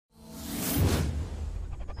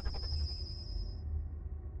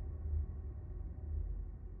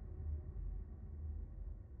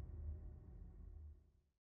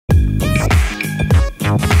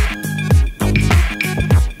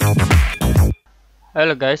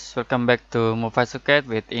Hello guys, welcome back to Mufasuket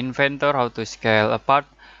with Inventor, how to scale a part.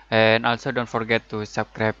 And also don't forget to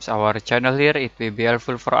subscribe our channel here, it will be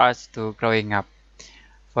helpful for us to growing up.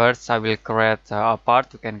 First I will create a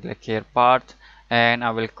part. You can click here part, and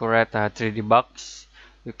I will create a 3D box.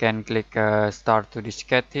 You can click start to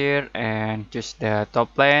diskette here and choose the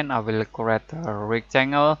top plane. I will create a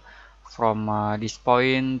rectangle from this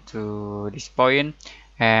point to this point,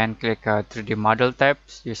 and click 3D model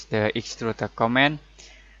tabs. Use the extrude command.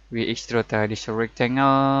 We extrude this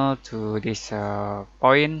rectangle to this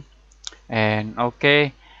point, and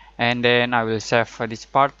OK, and then I will save this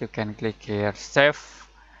part. You can click here save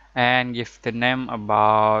and give the name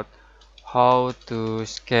about how to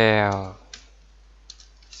scale.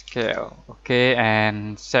 OK,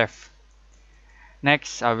 and save.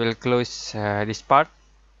 Next I will close this part,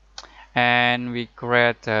 and we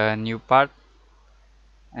create a new part,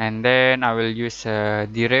 and then I will use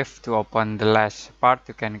Derive to open the last part.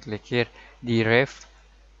 You can click here Derive,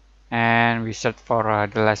 and we search for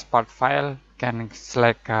the last part file. Can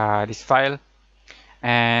select this file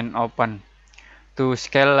and open. To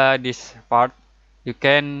scale this part, you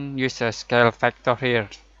can use a scale factor here.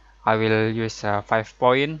 I will use 5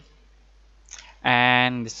 point,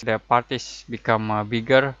 and the part is become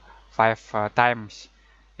bigger 5 times.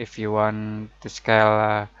 If you want to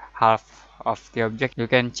scale half of the object, you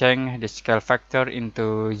can change the scale factor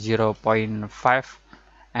into 0.5,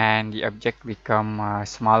 and the object become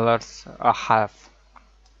smaller a half.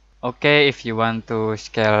 Okay, if you want to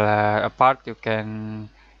scale a part, you can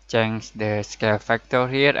change the scale factor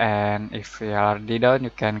here, and if you are done,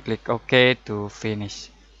 you can click OK to finish.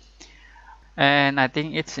 And I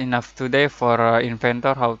think it's enough today for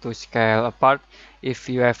Inventor how to scale a part. If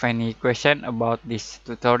you have any question about this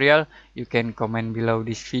tutorial, you can comment below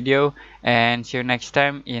this video, and see you next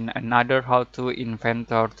time in another how to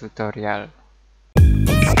Inventor tutorial.